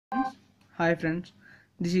Hi friends,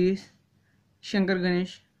 this is Shankar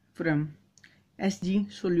Ganesh from SG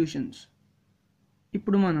Solutions.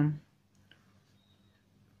 ఇప్పుడు మనం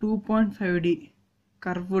 2.5D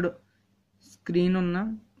curved screen ఉన్న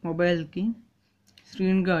మొబైల్కి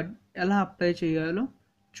స్క్రీన్ గార్డ్ ఎలా అప్లై చేయాలో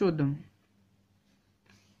చూద్దాం.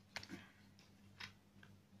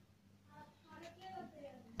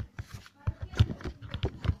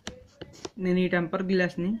 నేను ఈ టెంపర్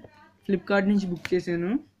గ్లాస్ని ఫ్లిప్కార్ట్ నుంచి బుక్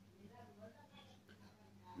చేశాను.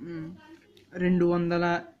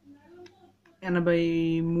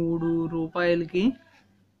 283 రూపాయలకి.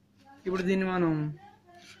 ఇప్పుడు దీన్ని మనం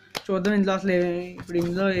చూద్దాం. ఇందులో అసలు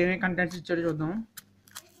ఇందులో ఏమేమి కంటెంట్స్ ఇచ్చాడో చూద్దాం.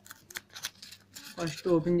 ఫస్ట్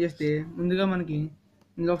ఓపెన్ చేస్తే ముందుగా మనకి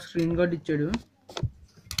ఇందులో ఒక స్క్రీన్ గార్డ్ ఇచ్చాడు.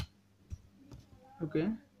 ఓకే,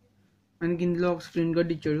 మనకి ఇందులో ఒక స్క్రీన్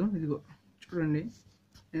గార్డ్ ఇచ్చాడు, ఇదిగో చూడండి.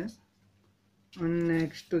 ఎస్,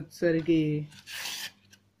 నెక్స్ట్ వచ్చేసరికి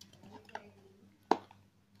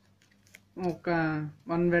ఒక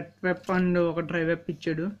 1 వెట్ వెప్ అండ్ ఒక డ్రై వెప్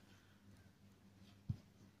ఇచ్చాడు.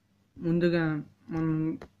 ముందుగా మనం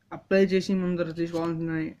అప్లై చేసి ముందర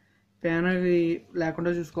తీసుకోవాల్సిన ఫ్యాన్ అవి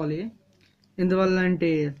లేకుండా చూసుకోవాలి. ఎందువల్ల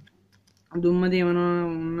అంటే దుమ్మది ఏమైనా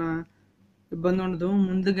ఉన్న ఇబ్బంది ఉండదు.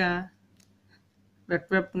 ముందుగా వెట్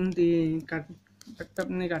వెప్ని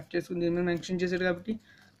కట్ చేసుకుని దీని మీద మెన్షన్ చేశాడు కాబట్టి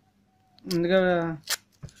ముందుగా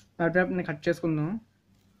వెట్ వెప్ని కట్ చేసుకుందాం.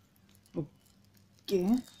 Okay,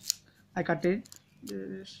 I cut it.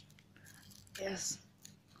 Yes.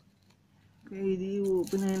 ఇది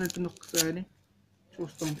ఓపెన్ అయినట్టుంది. ఒకసారి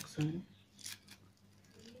చూస్తాం. ఒకసారి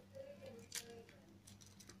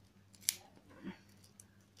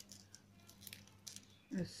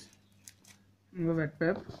ఎస్, ఇంకా వెట్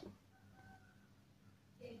పేప్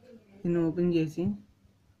దీన్ని ఓపెన్ చేసి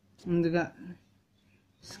ముందుగా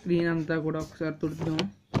స్క్రీన్ అంతా కూడా ఒకసారి తుడుద్దాం.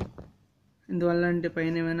 ఎందువల్ల అంటే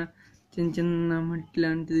పైన ఏమైనా చిన్న చిన్న మట్టి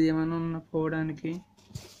లాంటిది ఏమైనా ఉన్న పోవడానికి.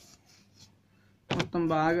 మొత్తం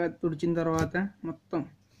బాగా తుడిచిన తర్వాత మొత్తం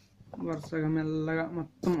వరుసగా మెల్లగా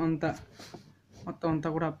మొత్తం అంతా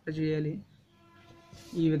కూడా అప్లై చేయాలి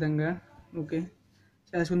ఈ విధంగా. ఓకే,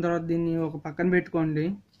 చేసుకున్న తర్వాత దీన్ని ఒక పక్కన పెట్టుకోండి,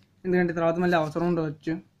 ఎందుకంటే తర్వాత మళ్ళీ అవసరం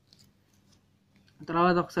ఉండవచ్చు.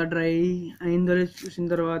 తర్వాత ఒకసారి డ్రై అయిందో చూసిన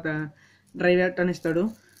తర్వాత డ్రై వెట్ అని ఇస్తాడు.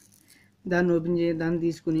 దాన్ని ఓపెన్ దాన్ని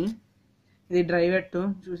తీసుకుని, ఇది డ్రై వెట్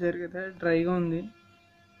చూసారు కదా, డ్రైగా ఉంది.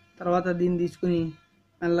 తర్వాత దీన్ని తీసుకుని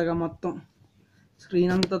మెల్లగా మొత్తం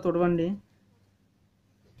స్క్రీన్ అంతా తుడవండి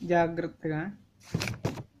జాగ్రత్తగా.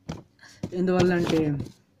 ఎందువల్ల అంటే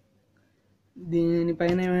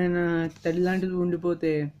దీనిపైన ఏమైనా తడి లాంటిది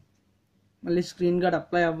ఉండిపోతే మళ్ళీ స్క్రీన్ గార్డ్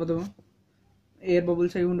అప్లై అవ్వదు, ఎయిర్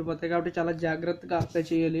బబుల్స్ అవి ఉండిపోతాయి. కాబట్టి చాలా జాగ్రత్తగా అప్లై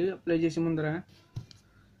చేయాలి. అప్లై చేసే ముందర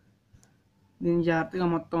దీన్ని జాగ్రత్తగా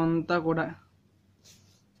మొత్తం అంతా కూడా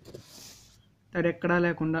తడి ఎక్కడా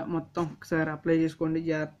లేకుండా మొత్తం ఒకసారి అప్లై చేసుకోండి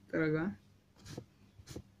జాగ్రత్తగా.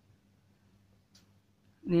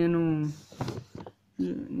 నేను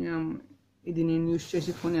యూస్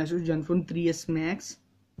చేసే ఫోన్ యాసూస్ జెన్ఫోన్ 3S Max.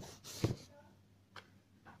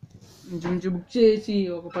 ఇంచుమించు బుక్ చేసి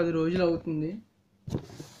ఒక 10 రోజులు అవుతుంది.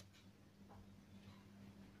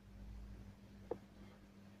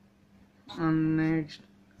 నెక్స్ట్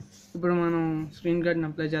ఇప్పుడు మనం స్క్రీన్ గార్డ్ని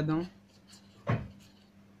అప్లై చేద్దాం.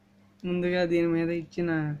 ముందుగా దీని మీద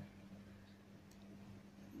ఇచ్చిన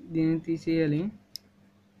దీన్ని తీసేయాలి.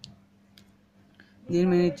 దీని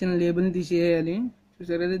మీద ఇచ్చిన లేబుల్ని తీసేయాలి.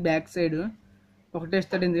 చూసారు కదా, బ్యాక్ సైడ్ ఒకటే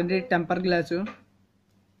ఇస్తాడు, ఎందుకంటే టెంపర్ గ్లాసు.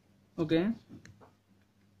 ఓకే,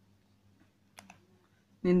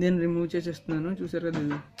 నేను దీన్ని రిమూవ్ చేసేస్తున్నాను. చూసారు కదా,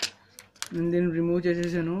 నేను దీన్ని రిమూవ్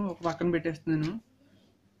చేసేసాను, ఒక పక్కన పెట్టేస్తున్నాను.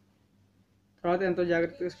 తర్వాత ఎంతో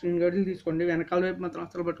జాగ్రత్తగా స్క్రీన్ గార్డులు తీసుకోండి. వెనకాల వైపు మాత్రం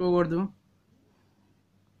అసలు పట్టుకోకూడదు.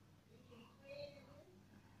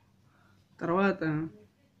 తర్వాత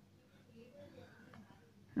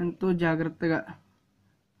ఎంతో జాగ్రత్తగా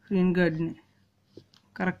స్క్రీన్ గార్డ్ని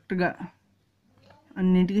కరెక్ట్గా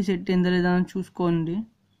అన్నింటికి సెట్ అయిందా లేదా అని చూసుకోండి.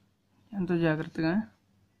 ఎంతో జాగ్రత్తగా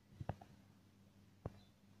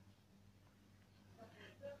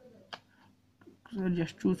ఒకసారి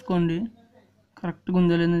జస్ట్ చూసుకోండి కరెక్ట్గా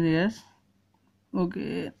ఉందా లేదా. Yes, okay.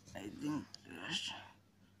 ఐ థింక్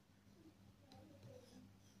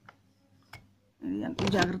ఇది ఎంతో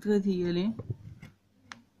జాగ్రత్తగా తీయాలి,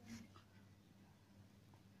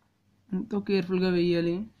 ఎంతో కేర్ఫుల్గా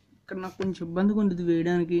వేయాలి. ఇక్కడ నాకు కొంచెం ఇబ్బందిగా ఉంటుంది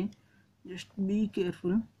వేయడానికి, జస్ట్ బీ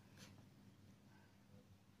కేర్ఫుల్.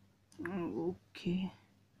 ఓకే,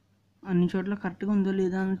 అన్ని చోట్ల కరెక్ట్గా ఉందో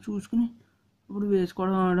లేదా అని చూసుకుని ఇప్పుడు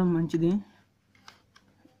వేసుకోవడం మంచిది.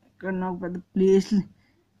 ఇక్కడ నాకు పెద్ద ప్లేస్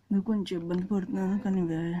కొంచెం ఇబ్బంది పడుతున్నాను, కానీ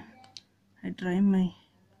I try my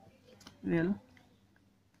well.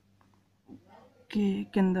 Okay,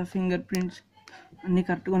 కింద ఫింగర్ ప్రింట్స్ అన్నీ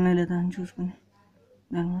కరెక్ట్గా ఉన్నాయి లేదా అని చూసుకుని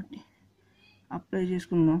దాన్ని బట్టి అప్లై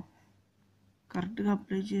చేసుకుందాం. కరెక్ట్గా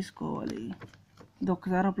అప్లై చేసుకోవాలి. ఇది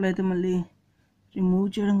ఒక్కసారి అప్లై అయితే మళ్ళీ రిమూవ్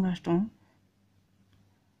చేయడం కష్టం,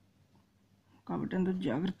 కాబట్టి అంత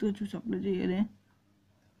జాగ్రత్తగా చూసి అప్లై చేయాలి.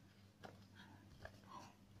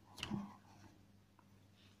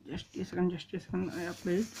 Just a second, I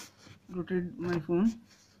applied. Rotate my phone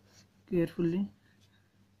carefully.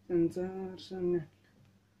 Sensors and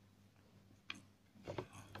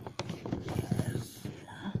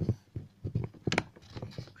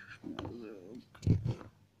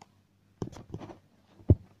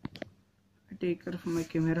I take care of my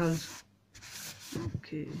camera also.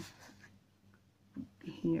 Okay,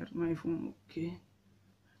 here my phone. Okay,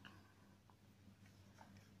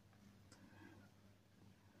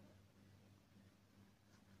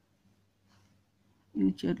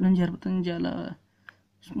 ఇది చేతిలో జరుపుతుంది, చాలా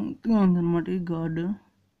స్మూత్గా ఉందన్నమాట ఈ guard.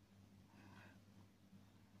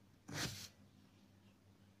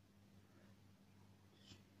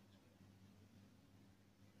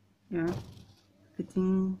 Yeah,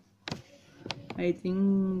 I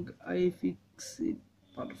think I fix it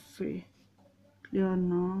perfectly or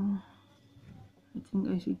no. I think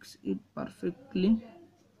I fix it perfectly.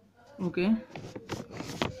 Okay,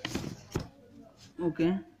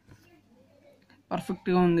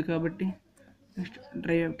 పర్ఫెక్ట్గా ఉంది కాబట్టి నెక్స్ట్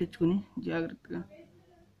డ్రైవ్ పెట్టించుకొని జాగ్రత్తగా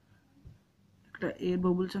ఇక్కడ ఎయిర్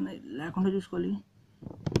బబుల్స్ అనేది లేకుండా చూసుకోవాలి.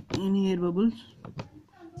 ఎనీ ఎయిర్ బబుల్స్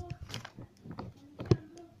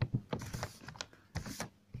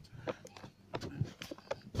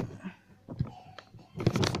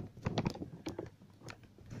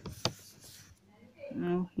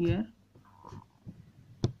హియర్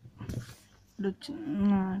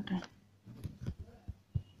చిన్న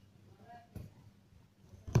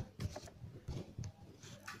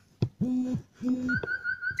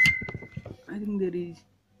I think there is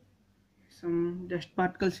some dust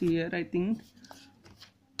particles here. I think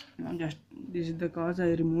just this is the cause I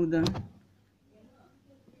remove them.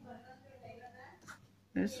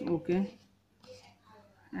 Yes, okay,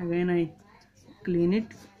 again I clean it.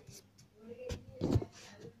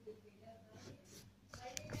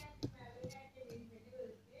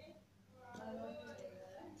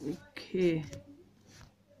 Okay,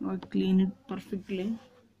 now I clean it perfectly.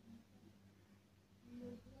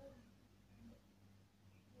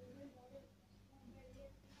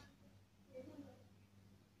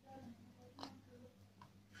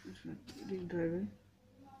 Driver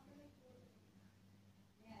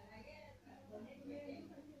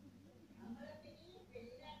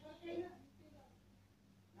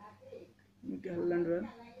and well.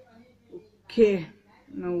 Okay,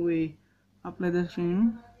 now we apply the screen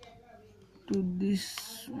to this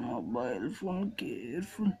mobile phone.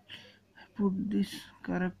 Careful, I put this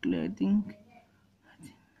correctly. I think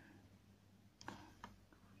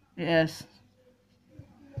yes.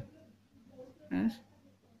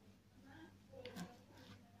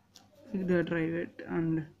 Pick the drive it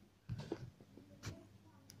and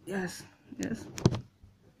yes.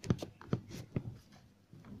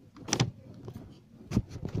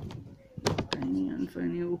 Tiny and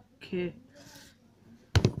funny.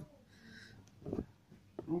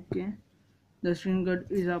 Okay, the screengard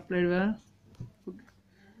is applied well.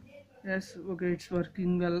 Yes, okay, it's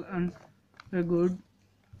working well and very good.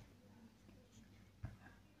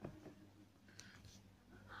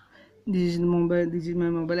 This is my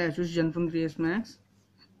mobile Asus Zenfone 3s Max.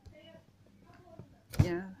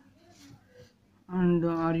 Yeah, and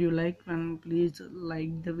are you and please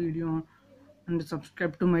like the video and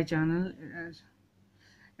subscribe to my channel as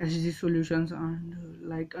SG Solutions, and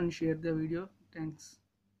like and share the video. Thanks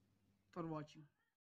for watching.